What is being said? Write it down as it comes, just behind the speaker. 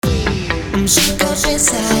I'm shook up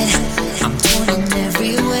inside, I'm torn in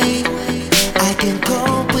every way. I can't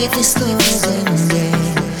cope with this losing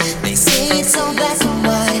game. They say it's all black and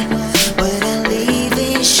white, but I live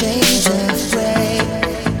in shades of gray.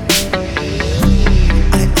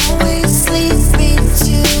 I always sleep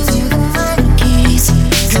into the monkeys,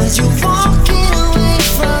 'cause you're walking away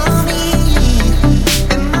from me,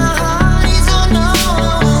 and my heart is on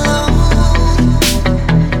alone.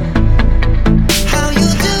 How you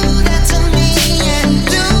do that to me, and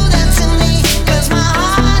do that to me, 'cause my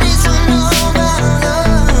heart is on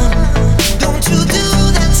overload. Don't you do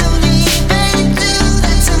that to me, baby, do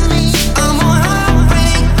that to me. I'm on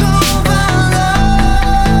heartbreak overload.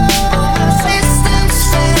 All my systems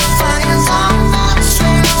fail, fire's on my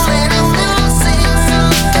trail, and I'm losing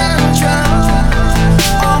some control.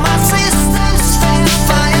 All my systems fail,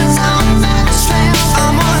 fire's on my trail,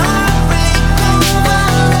 I'm on heartbreak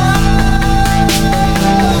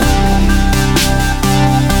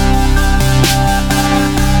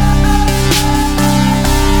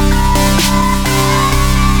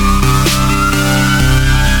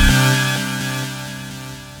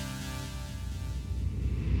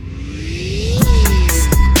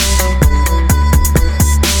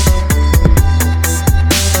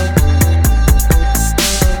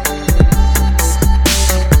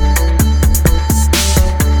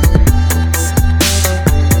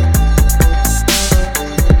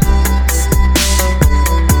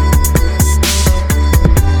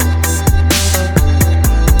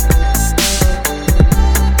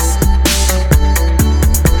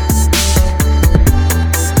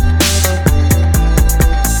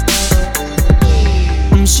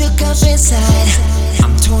I'm shook up inside,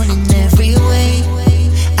 I'm torn in every way.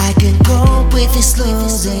 I can't cope with this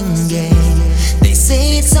losing game. They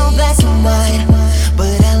say it's all black and white,